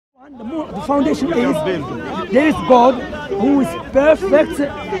The foundation is there is God who is perfect.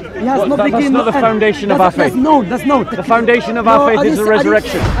 He has no beginning. That's not the foundation of our faith. That's not. The foundation of our faith is the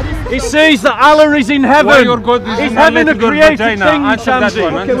resurrection. It says that Allah is in heaven. Why your God is He's in heaven a created vagina? thing, Answer that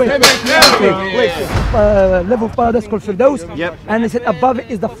Shamsi. one. Okay, wait. Level of paradise called Firdaus. Yep. And he said above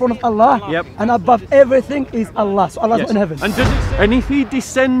it is the throne of Allah. Yep. And above everything is Allah. So Allah is in heaven. And if he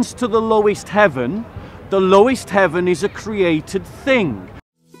descends to the lowest heaven is a created thing.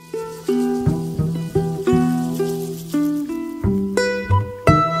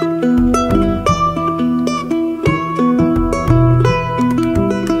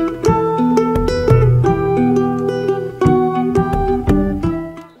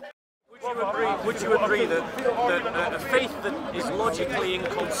 Would you agree that a faith that is logically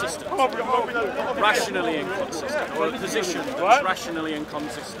inconsistent, rationally inconsistent, or a position that's rationally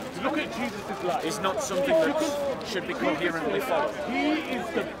inconsistent is not something that should be coherently followed? He is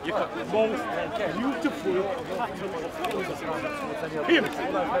the most beautiful pattern of him.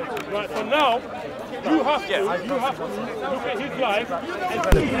 Right, so now you have to look at his life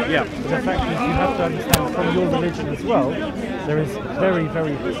and yeah. The fact is you have to understand from your religion as well, there is very,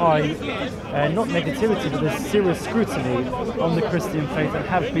 very high, not negativity, but there's serious scrutiny on the Christian faith and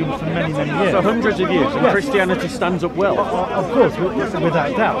have been for many, many years. For hundreds of years, and Christianity stands up well. Of course,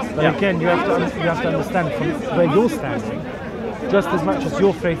 without doubt. But again, you have to understand from where you're standing, just as much as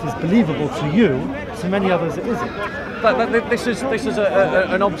your faith is believable to you, to many others it isn't. This is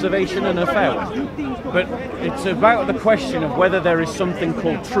an observation and a fact, but it's about the question of whether there is something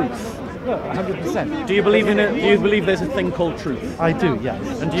called truth. Yeah, 100%. Do you believe in it? Do you believe there's a thing called truth? I do,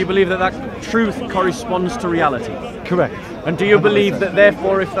 yes. And do you believe that that truth corresponds to reality? Correct. And do you believe that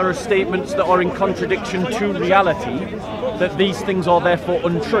therefore if there are statements that are in contradiction to reality, that these things are therefore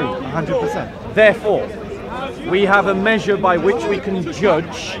untrue? 100%. Therefore, we have a measure by which we can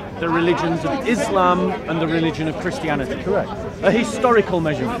judge the religions of Islam and the religion of Christianity. Correct. A historical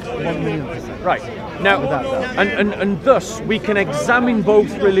measurement. 1,000,000%. Right. Now, and thus we can examine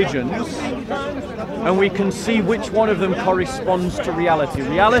both religions and we can see which one of them corresponds to reality.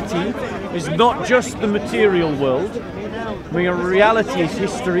 Reality is not just the material world. Reality is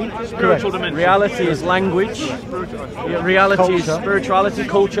history. Reality is language. Reality is spirituality,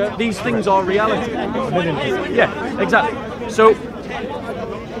 culture. These things are reality. Yeah, exactly. So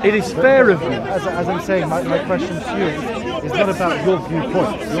it is fair of you. As I'm saying, my question to you is not about your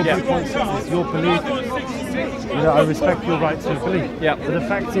viewpoint. Your viewpoint is your belief. You know, I respect your right to believe. Yeah. But the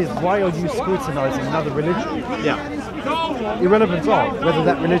fact is, why are you scrutinizing another religion? Yeah. Irrelevant of whether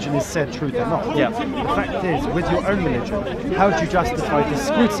that religion is said truth or not. Yeah. The fact is, with your own religion, how do you justify the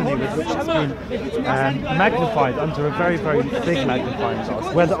scrutiny with which it's been magnified under a very, very big magnifying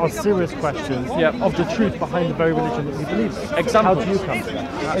glass, where there are serious questions of the truth behind the very religion that we believe in? How do you come to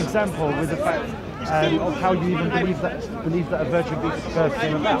that? Example with the fact of how you even believe that a virgin birth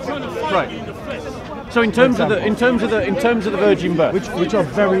came about. Right. So in terms of the virgin birth, which are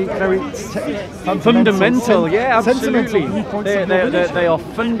very, very fundamental, yeah, absolutely. They are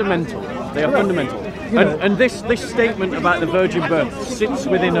fundamental. They are fundamental. And this statement about the virgin birth sits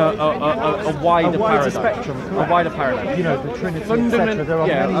within a wider paradigm. Spectrum, a wider paradigm. You know, the Trinity, etc. There are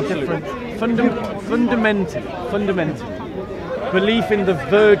many different fundamentally, belief in the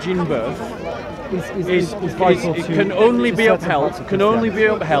virgin birth can only be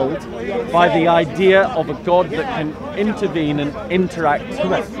upheld by the idea of a God that can intervene and interact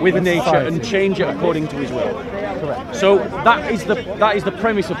with nature and change it according to his will. Correct. So that is the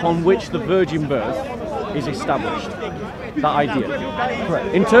premise upon which the virgin birth is established. That idea.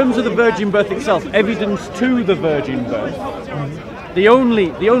 Correct. In terms of the virgin birth itself, evidence to the virgin birth, the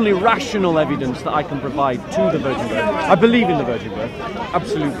only rational evidence that I can provide to the virgin birth, I believe in the virgin birth,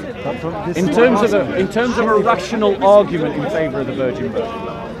 absolutely. In terms of a rational argument in favour of the virgin birth,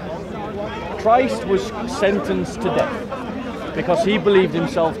 Christ was sentenced to death because he believed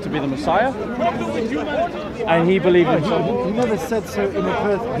himself to be the Messiah, and he believed himself. He never said so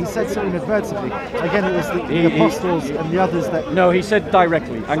inadvertently. He said so inadvertently. Again, it was the apostles and the others that. No, he said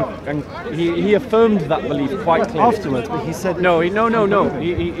directly, and he affirmed that belief quite clearly. Afterwards, but he said. No. He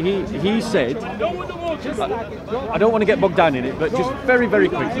said. I don't want to get bogged down in it, but just very, very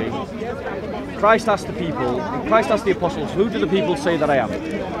quickly. Christ asked the apostles, who do the people say that I am?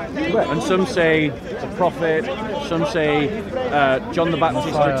 And some say the prophet, some say John the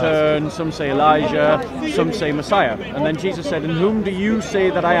Baptist returned, some say Elijah, some say Messiah. And then Jesus said, and whom do you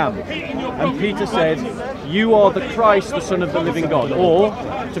say that I am? And Peter said, you are the Christ, the Son of the living God. Or,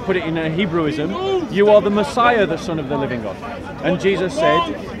 to put it in a Hebrewism, you are the Messiah, the Son of the living God. And Jesus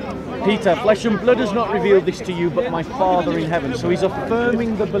said, Peter, flesh and blood has not revealed this to you, but my Father in heaven. So he's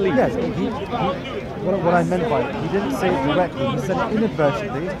affirming the belief. Yes, what I meant by it, he didn't say it directly, he said it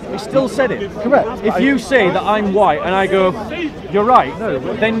inadvertently. He still said it. Correct. If you say that I'm white and I go, you're right,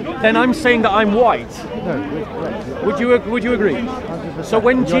 then I'm saying that I'm white. No, correct. Would you agree? 100%. So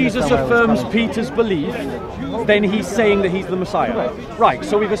when You Jesus understand where I was affirms coming Peter's belief, then he's saying that he's the Messiah. Right,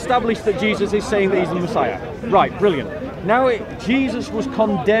 so we've established that Jesus is saying that he's the Messiah. Right, brilliant. Now Jesus was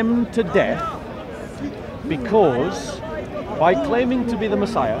condemned to death because by claiming to be the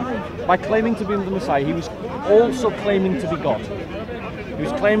Messiah, he was also claiming to be God. He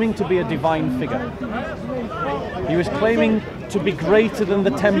was claiming to be a divine figure. He was claiming to be greater than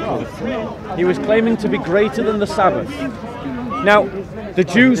the temple. He was claiming to be greater than the Sabbath. Now, the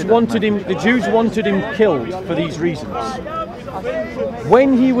Jews wanted him killed for these reasons.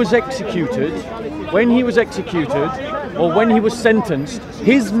 When he was executed, or when he was sentenced,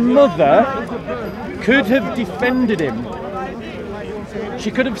 his mother could have defended him.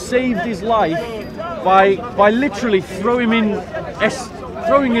 She could have saved his life by literally throwing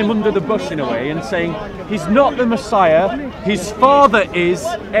him under the bus in a way and saying, he's not the Messiah, his father is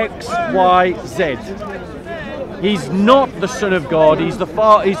X, Y, Z. He's not the Son of God, he's the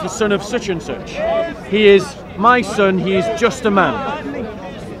son of such and such. He is my son, he is just a man.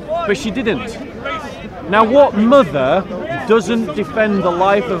 But she didn't. Now what mother doesn't defend the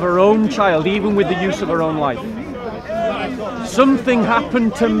life of her own child, even with the use of her own life? Something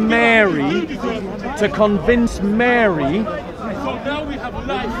happened to Mary to convince Mary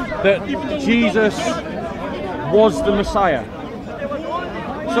that Jesus was the Messiah.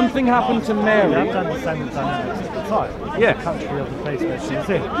 Something happened to Mary. You have to understand the dynamics at the time. Yeah. The country of the place where she was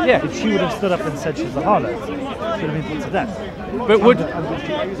in. Yeah. If she would have stood up and said she's a harlot, she would have been put to death. But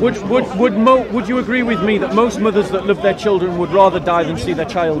would you agree with me that most mothers that love their children would rather die than see their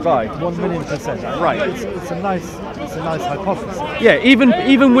child die? 1,000,000%. Right. It's a nice hypothesis. Yeah.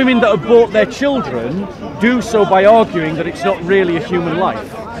 Even women that abort their children do so by arguing that it's not really a human life.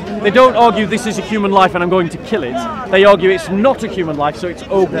 They don't argue this is a human life and I'm going to kill it. They argue it's not a human life, so it's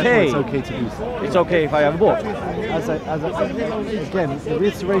okay. It's okay to do so. It's okay if I have abort. Again, the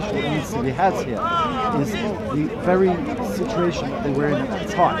reiteration that needs to be had here is the very situation that they were in at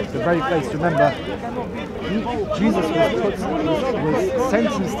the time, the very place. Remember, Jesus was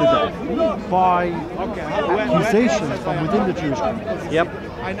sentenced to death by accusations from within the Jewish community. Yep.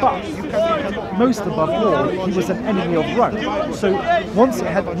 But most above all, he was an enemy of Rome. So once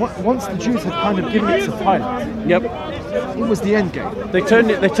the Jews had kind of given it to Pilate, yep, it was the end game. They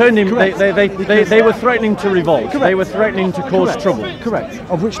turned him. They were threatening to revolt. Correct. They were threatening to cause trouble. Correct.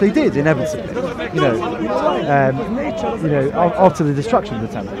 Of which they did inevitably. After the destruction of the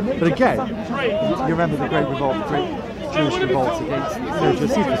temple. But again, you remember the great revolt, the great Jewish revolt against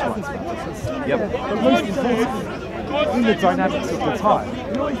Josephus writes about it. Yep. But most importantly, in the dynamics of the time,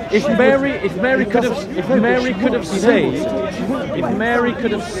 if Mary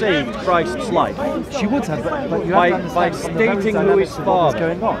could have saved Christ's life, she would have, but you have to by understand from the stating very who his dynamics of what was father.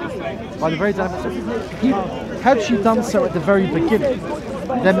 going on. By the very dynamics of had she done so at the very beginning,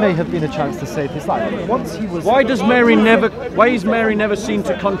 there may have been a chance to save his life. Once he was. Why is Mary never seen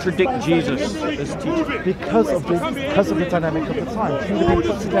to contradict Jesus as teacher? Because of the dynamic of the time. She would have been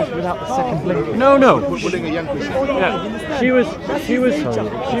put to death without a second blink. No. Yeah. She was.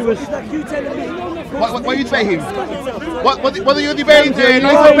 What are you debating? What are you debating? Where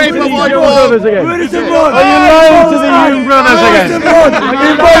is the board? Are you lying to the young brothers again? Are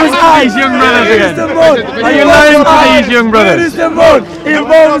you lying to these young brothers again? Are you lying to these young brothers? Where is the board?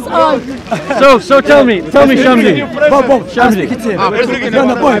 Involves us. So tell me, Shamsi. Bob, Shamsi.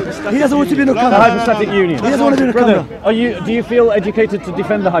 He doesn't want to be in the The camera. hypostatic union. He doesn't want to be in the camera. Do you feel educated to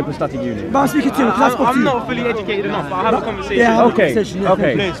defend the hypostatic union? But I'm speaking to you because I spoke to I'm you. not fully educated enough, but I have a conversation. Yeah, have a Okay, conversation, yeah,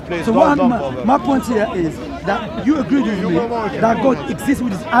 okay. thank you. Please, So my point here is that you agreed with me that God exists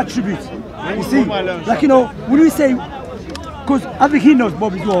with his attributes. You see, like when we say, because I think he knows,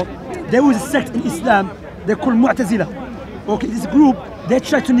 Bob as well, there was a sect in Islam they call Mu'tazila. Okay, this group, they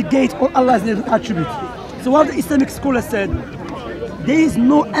try to negate all Allah's attributes. So one of the Islamic scholars said, there is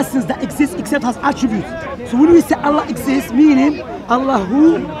no essence that exists except has attributes. So when we say Allah exists, meaning Allah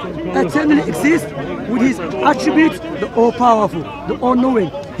who eternally exists with his attributes, the all-powerful, the all-knowing.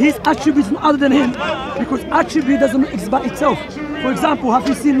 His attributes are other than him, because attribute doesn't exist by itself. For example, have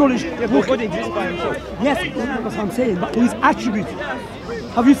you seen knowledge? Yeah, but God exists by himself. Yes, that's what I'm saying, but his attributes.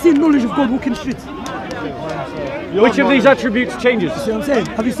 Have you seen knowledge of God walking the streets? Which of these attributes changes? See what I'm saying?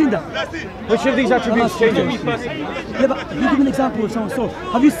 Have you seen that? Which of these attributes changes? Yeah, but you give me an example of someone. So,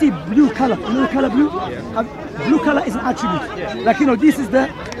 have you seen blue color? You know the color blue? Blue color is an attribute. Like, you know, this is the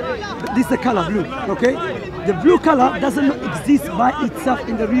color blue, okay? The blue color doesn't exist by itself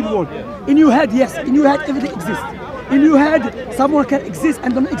in the real world. In your head, yes, in your head everything exists. In your head, someone can exist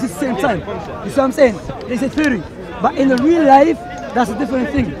and don't exist at the same time. You see what I'm saying? There's a theory. But in the real life, that's a different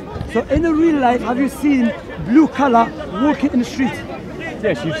thing. So in the real life, have you seen blue color walking in the street?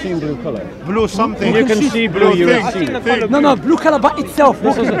 Yes, you've seen blue color. Blue something. You can see blue, you have seen it. No, blue color by itself.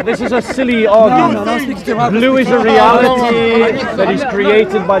 This is a silly argument. No, speak to him. Blue is a reality that is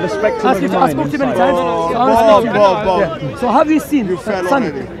created by the spectrum of the I mind. spoke to him many times. So have you seen?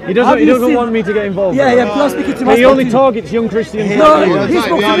 Sonny, He doesn't want me to get involved. Yeah, because speaking to him. He only targets young Christians. No, he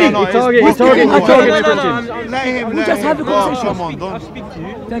spoke to me. He targets Christians. Let him. We just have a conversation. Come on, I'll speak to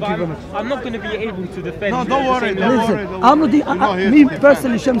you. Thank you very much. I'm not going to be able to defend. No, don't worry. Listen, I'm not me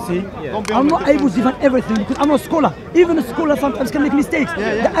personally, Shamsi, I'm not able to defend everything because I'm not a scholar. Even a scholar sometimes can make mistakes. At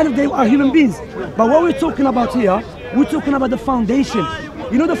the end of the day, we are human beings. But what we're talking about here, we're talking about the foundation.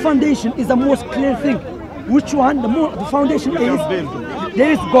 You know, the foundation is the most clear thing. Which one? The foundation is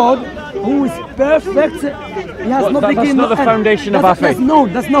there is God who is perfect. He has no beginning. That's not the foundation of our faith.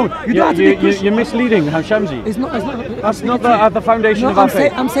 That's known. You don't have to be Christian. You're misleading, Shamsi. That's not the foundation of our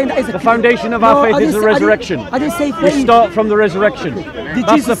faith. I'm saying that is the foundation of our faith is the resurrection. I didn't say faith. You start from the resurrection.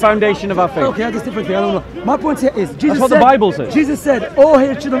 That's the foundation of our faith. Okay, that's different thing. I don't know. My point here is Jesus That's what said, the Bible says. Jesus said, "Oh,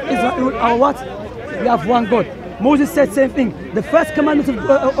 hail children of Israel, are what? We have one God." Moses said same thing. The first commandment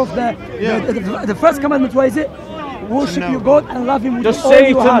the first commandment, what is it? Worship your God and love Him with Just all say it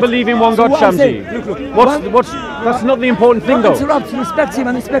your and heart. believe in one So God, what I'm Shamsi. saying, look. That's not the important thing, Don't though. interrupt, respect Him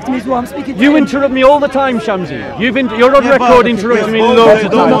and respect me as well. I'm speaking to You him. interrupt me all the time, Shamsi. You're on record interrupting me loads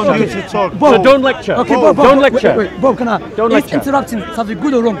of times. So don't lecture. Okay, Bob, don't lecture. Wait, Bob, can I? Don't lecture. Interrupting something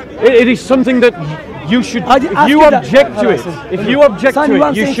good or wrong? It is something that you should. If you object to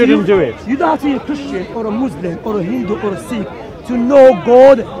it, you shouldn't do it. You don't have to be a Christian or a Muslim or a Hindu or a Sikh to know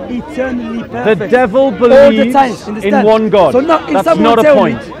God eternally perfect. The devil all the believes time, in one God. So now, That's not a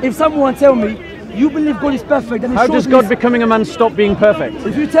point. If someone tell me you believe God is perfect, then How does God becoming a man stop being perfect?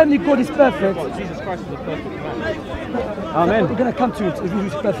 If you tell me God is perfect, Jesus Christ is a perfect man. Amen. We're gonna come to it. If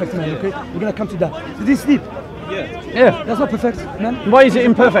He's perfect man, okay? We're gonna come to that. Did he sleep? Yeah. That's not perfect, man. Why is it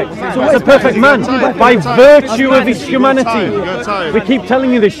imperfect? So It's a perfect man. By virtue of his humanity. We keep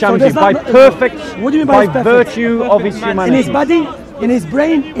telling you this, Shamsi. there's By not- perfect. What do you mean by By perfect? virtue of his In humanity. his body, in his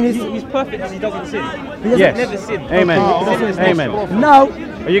brain, in his. He's perfect because he doesn't sin. He doesn't- Yes. Never sin. Amen. Okay. Amen. Now,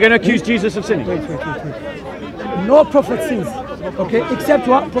 Are you going to accuse Jesus of sinning? wait. No prophet sins, okay, except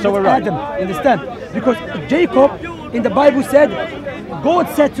what? Prophet we're right. Adam, understand? Because Jacob, in the Bible said, God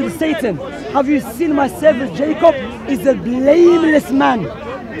said to Satan, have you seen my servant Jacob is a blameless man.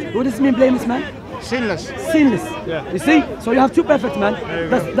 What does it mean, blameless man? Sinless. Sinless. You see? So you have two perfect men.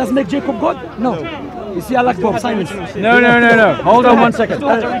 Does make Jacob God? No. You see, I like Bob Simons. No. Hold on 1 second.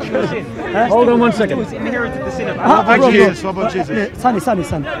 Hold on 1 second. He's inherited the sin of Ah, about bro, Jesus? bro. What about Jesus? Sonny.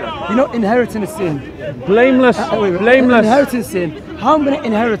 You know, inheritance is sin. Blameless. Wait. Blameless. Inheritance is sin. How am I going to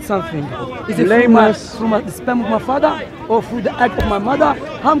inherit something? Is it Blameless. through the sperm of my father or through the egg of my mother?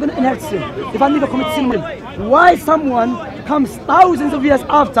 How am I going to inherit sin if I never commit sin with him? Why someone comes thousands of years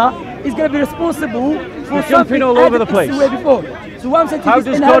after is going to be responsible for You're something jumping all over the added place. way before? So what I'm saying to you How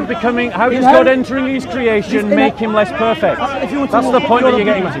is does God entering his creation make him less perfect? If you want to That's walk, the point that you're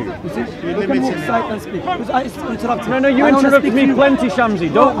you're getting a to. You see? You can walk aside and speak. Because I interrupted. No, you I wanna interrupted speak me to you. plenty, Shamsi.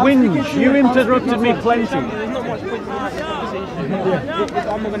 Don't I'm whinge. speaking to You you. interrupted me plenty. There's not much point in this conversation. If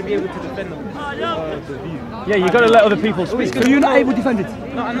I'm not going to be able to defend the view. Yeah, you got to let other people speak. So you're not able to defend it?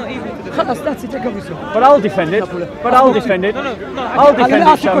 No, I'm not able to defend it. That's it, take over yourself. But I'll defend it. I'll defend it. I'll defend it,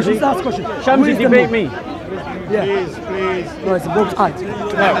 Ask a question, Shamsi. ask a question. Who Shamsi, is the debate more- me. Yeah. Please. No, it's a box art.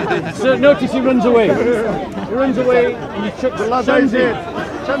 So notice he runs away. He runs away and he chucks Shamsi.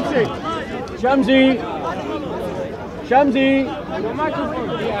 Shamsi.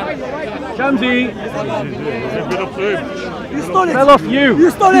 You stole it. Fell off you.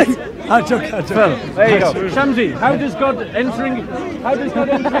 You stole it. I joke. Fell. There you go. Shamsi, how does God entering his creation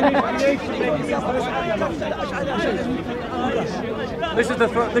make him perfect? This is the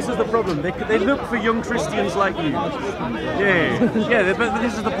problem. They look for young Christians like you. Yeah. But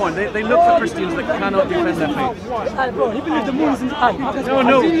this is the point. They look for Christians that cannot defend their faith. Bro, he believes the moon is in the eye.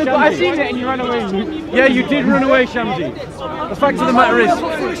 No, But I seen it and you ran away. Yeah, you did run away, Shamsi. The fact of the matter is,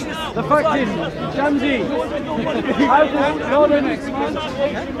 Shamsi, how does Jordan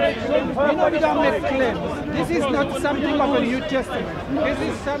This is not something of a New Testament. This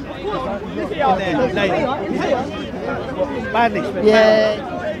is something. Yeah.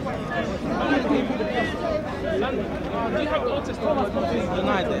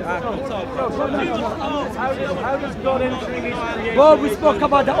 How does God entering his creation? Well, we spoke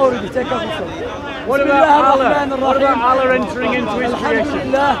about that already. Take off yourself. What about Allah entering into his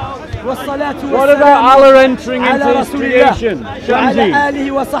creation? What about Allah entering into his creation? Shamsi.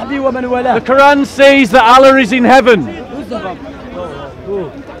 The Quran says that Allah is in heaven.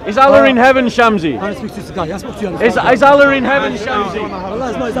 Is Allah in heaven, Shamsi? Is Allah in heaven, Shamsi?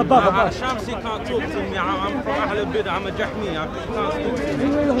 Shamsi can't talk to me. I'm from Ahl al-Bid'ah. I'm a Jahmiyyah.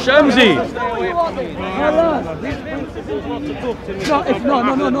 Shamsi. No.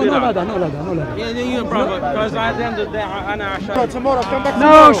 Yeah, you brother. Because at the end of the day, Tomorrow, come back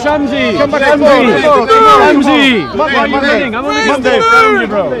No, Shamsi. Shamsi. I'm only going to stay around you,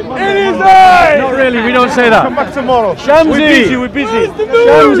 bro. Not really, we don't say that. Come back tomorrow. Shamsi. We're busy.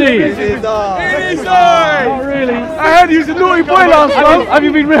 Shamsi. Not really. I heard you was a naughty boy last month. Have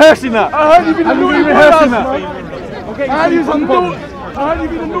you been rehearsing that? I heard you been a naughty boy last month. Okay. I heard you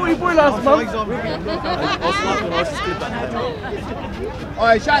been a naughty boy last month.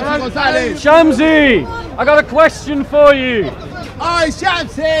 Oi, Shamsi Gonzalez. Shamsi, I got a question for you. Oi,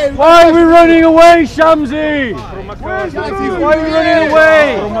 Shamsi. Why are we running away, Shamsi? Why are we running away?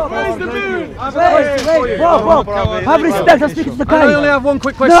 Where's the moon? Wait, bro. Have respect. I'm speaking to the guy. I only have one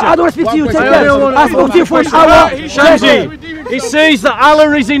quick question. No, I don't want to speak to you. Take care. I spoke to you for an hour. Shamsi, it says that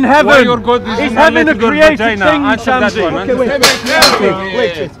Allah is in heaven. Is heaven a created thing, Shamsi? Okay,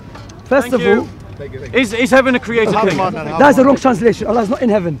 wait. First of all, Is heaven a created thing? that's the wrong translation. Allah is not in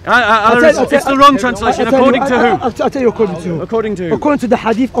heaven. It's the wrong translation. According to who? I'll tell you according to who. According to who? According to the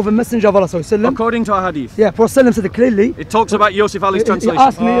hadith of a messenger of Allah sallallahu alaihi wasallam. According to our hadith. Yeah, Prophet said it clearly. It talks about Yosef Ali's He translation.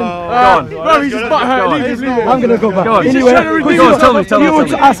 asked me. Go on. Bro, he's just butthurt. I'm gonna go back. Go on. Anyway, Go on, tell me. you want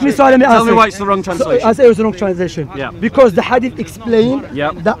to ask me, so let me answer. Tell me why it's the wrong translation. I say it was the wrong translation. Yeah. Because the hadith explained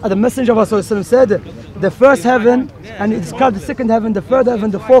that the messenger of Allah sallallahu alaihi wasallam said the first heaven, and it described the second heaven, the third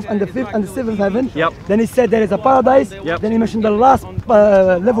heaven, the fourth, and the fifth, and the seventh heaven. Yep. Then he said there is a paradise. Yep. Then he mentioned the last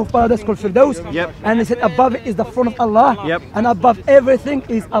level of paradise called Firdaus. Yep. And he said above it is the throne of Allah. Yep. And above everything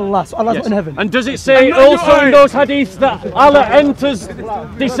is Allah. So Allah's not in heaven. And does it say also in those hadiths that Allah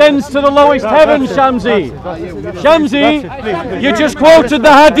descends to the lowest heaven, Shamsi? Shamsi, you just quoted the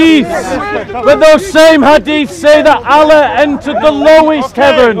hadiths, but those same hadiths say that Allah entered the lowest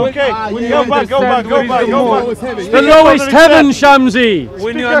heaven. Okay, go back. The lowest heaven, Shamsi.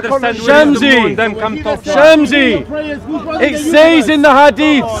 when you understand Shamsi, then come talk. Shamsi, it says in the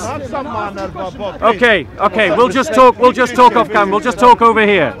hadiths. Okay, we'll just talk off camera. We'll just talk over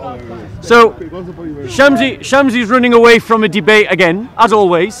here. So, Shamsi's running away from a debate again, as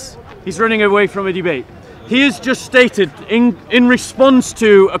always. He's running away from a debate. He has just stated, in response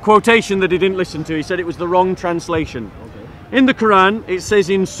to a quotation that he didn't listen to, he said it was the wrong translation. In the Quran, it says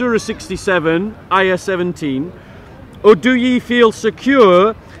in Surah 67, Ayah 17, "Or do ye feel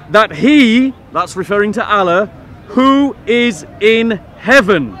secure that He," that's referring to Allah, "who is in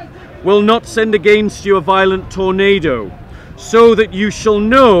heaven, will not send against you a violent tornado, so that you shall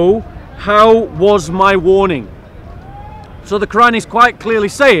know how was my warning." So the Quran is quite clearly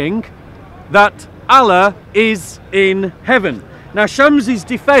saying that Allah is in heaven. Now Shamsi's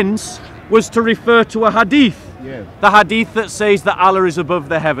defense was to refer to a hadith. The hadith that says that Allah is above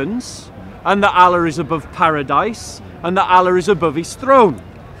the heavens, and that Allah is above paradise, and that Allah is above his throne.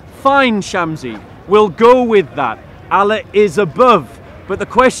 Fine, Shamsi, we'll go with that. Allah is above. But the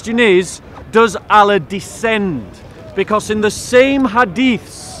question is, does Allah descend? Because in the same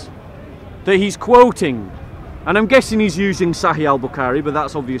hadiths that he's quoting, and I'm guessing he's using Sahih al-Bukhari, but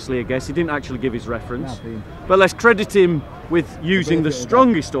that's obviously a guess. He didn't actually give his reference. But let's credit him with using the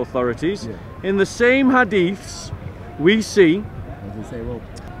strongest authorities. In the same hadiths, we see,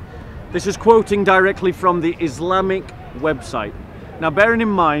 this is quoting directly from the Islamic website. Now bearing in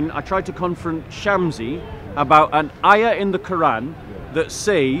mind, I tried to confront Shamsi about an ayah in the Quran that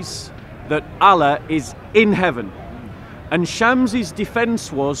says that Allah is in heaven. And Shamsi's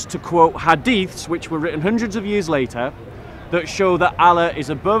defense was to quote hadiths which were written hundreds of years later that show that Allah is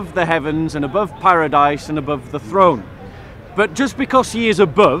above the heavens and above paradise and above the throne. But just because he is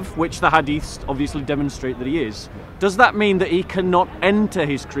above, which the hadiths obviously demonstrate that he is, does that mean that he cannot enter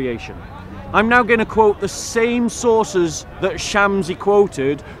his creation? I'm now going to quote the same sources that Shamsi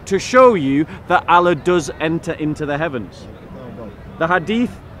quoted to show you that Allah does enter into the heavens. The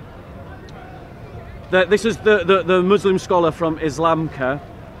hadith, this is the Muslim scholar from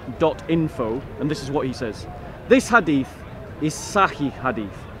Islamka.info, and this is what he says. This hadith is Sahih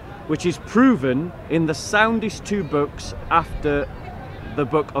hadith, which is proven in the soundest two books after the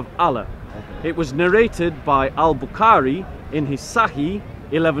book of Allah. It was narrated by Al-Bukhari in his Sahih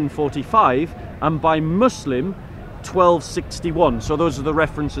 1145 and by Muslim 1261. So those are the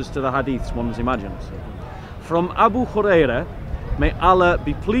references to the hadiths one imagines. From Abu Hurairah, may Allah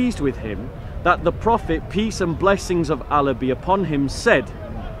be pleased with him, that the Prophet, peace and blessings of Allah be upon him, said,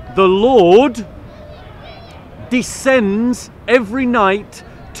 the Lord descends every night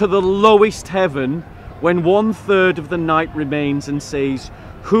to the lowest heaven when 1/3 of the night remains and says,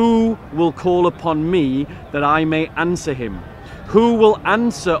 who will call upon me that I may answer him? Who will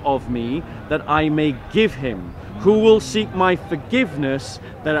answer of me that I may give him? Who will seek my forgiveness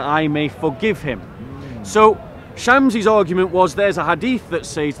that I may forgive him? So Shamsi's argument was there's a hadith that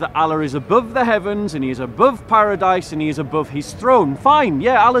says that Allah is above the heavens and he is above paradise and he is above his throne. Fine,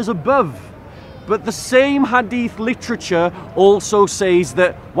 yeah, Allah's above. But the same hadith literature also says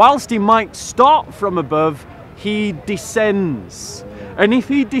that whilst he might start from above, he descends. And if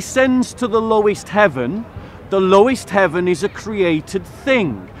he descends to the lowest heaven is a created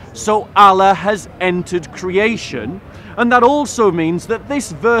thing. So Allah has entered creation. And that also means that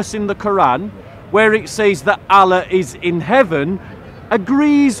this verse in the Quran, where it says that Allah is in heaven,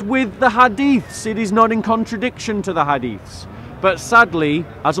 agrees with the hadiths. It is not in contradiction to the hadiths. But sadly,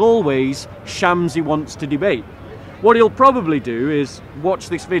 as always, Shamsi wants to debate. What he'll probably do is watch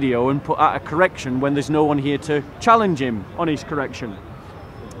this video and put out a correction when there's no one here to challenge him on his correction.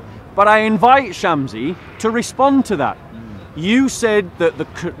 But I invite Shamsi to respond to that. You said that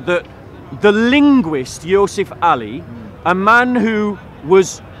the linguist Yusuf Ali, a man who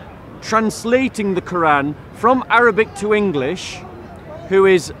was translating the Quran from Arabic to English, who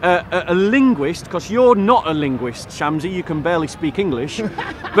is a linguist, because you're not a linguist, Shamsi, you can barely speak English,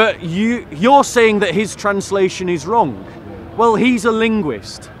 but you're saying that his translation is wrong. Well, he's a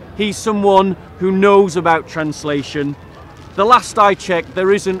linguist. He's someone who knows about translation. The last I checked,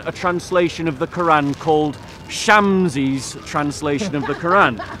 there isn't a translation of the Quran called Shamsi's translation of the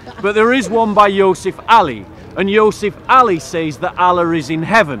Quran. But there is one by Yusuf Ali. And Yusuf Ali says that Allah is in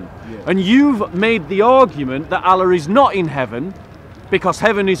heaven. And you've made the argument that Allah is not in heaven because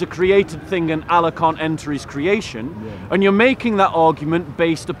heaven is a created thing and Allah can't enter his creation. And you're making that argument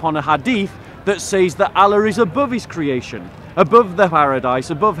based upon a hadith that says that Allah is above his creation, above the paradise,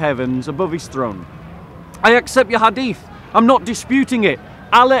 above heavens, above his throne. I accept your hadith. I'm not disputing it.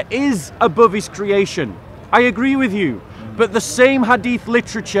 Allah is above his creation. I agree with you. But the same hadith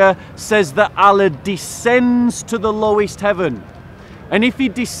literature says that Allah descends to the lowest heaven. And if he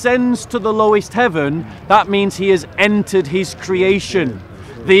descends to the lowest heaven, that means he has entered his creation.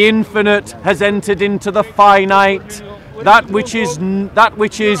 The infinite has entered into the finite. That which is the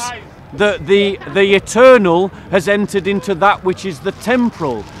eternal has entered into that which is the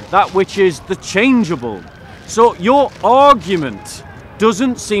temporal, that which is the changeable. So your argument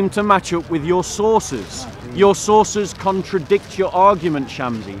doesn't seem to match up with your sources. Your sources contradict your argument,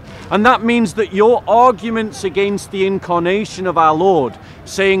 Shamsi. And that means that your arguments against the incarnation of our Lord,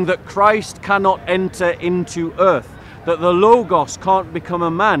 saying that Christ cannot enter into earth, that the Logos can't become a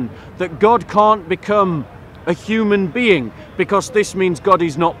man, that God can't become a human being, because this means God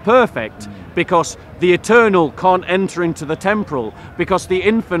is not perfect, because the eternal can't enter into the temporal, because the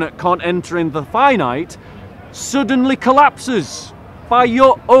infinite can't enter in the finite, suddenly collapses by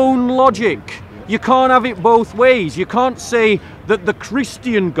your own logic. You can't have it both ways. You can't say that the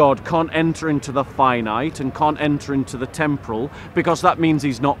Christian God can't enter into the finite and can't enter into the temporal because that means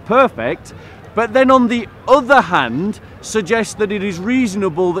he's not perfect, but then on the other hand suggest that it is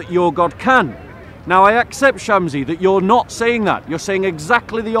reasonable that your God can. Now I accept, Shamsi, that you're not saying that. You're saying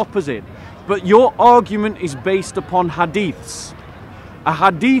exactly the opposite. But your argument is based upon hadiths. A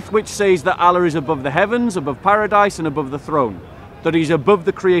hadith which says that Allah is above the heavens, above paradise and above the throne, that he's above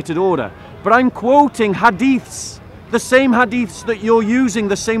the created order. But I'm quoting hadiths, the same hadiths that you're using,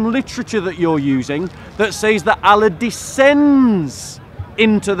 the same literature that you're using, that says that Allah descends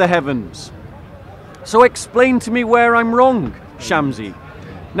into the heavens. So explain to me where I'm wrong, Shamsi.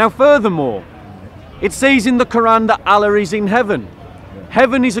 Now furthermore, it says in the Quran that Allah is in heaven.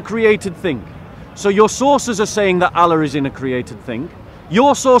 Heaven is a created thing. So your sources are saying that Allah is in a created thing.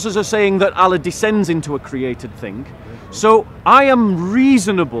 Your sources are saying that Allah descends into a created thing. So I am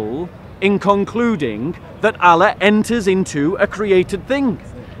reasonable in concluding that Allah enters into a created thing.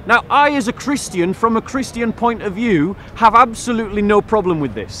 Now, I, as a Christian, from a Christian point of view, have absolutely no problem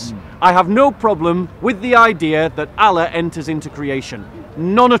with this. I have no problem with the idea that Allah enters into creation.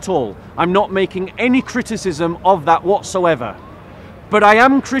 None at all. I'm not making any criticism of that whatsoever. But I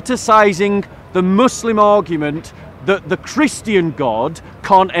am criticizing the Muslim argument that the Christian God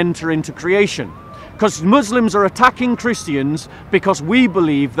can't enter into creation. Because Muslims are attacking Christians because we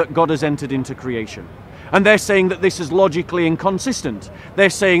believe that God has entered into creation. And they're saying that this is logically inconsistent. They're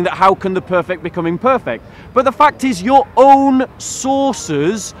saying that how can the perfect become imperfect? But the fact is your own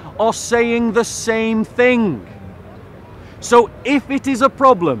sources are saying the same thing. So if it is a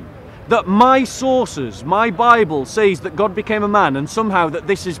problem that my sources, my Bible says that God became a man and somehow that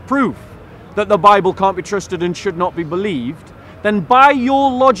this is proof that the Bible can't be trusted and should not be believed, then by your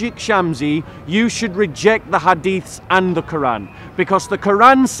logic, Shamsi, you should reject the Hadiths and the Quran. Because the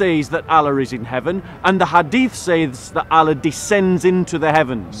Quran says that Allah is in heaven, and the Hadith says that Allah descends into the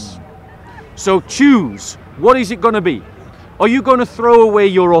heavens. So choose, what is it going to be? Are you going to throw away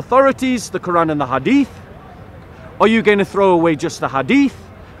your authorities, the Quran and the Hadith? Are you going to throw away just the Hadith?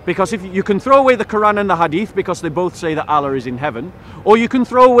 Because if you can throw away the Quran and the Hadith because they both say that Allah is in heaven, or you can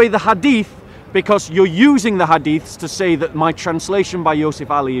throw away the Hadith because you're using the Hadiths to say that my translation by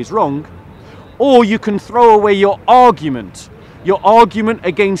Yusuf Ali is wrong, or you can throw away your argument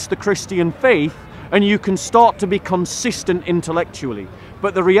against the Christian faith, and you can start to be consistent intellectually.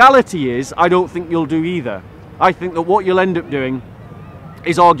 But the reality is, I don't think you'll do either. I think that what you'll end up doing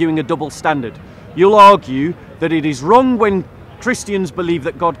is arguing a double standard. You'll argue that it is wrong when Christians believe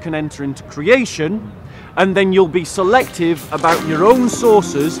that God can enter into creation, and then you'll be selective about your own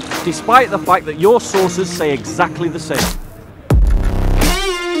sources, despite the fact that your sources say exactly the same.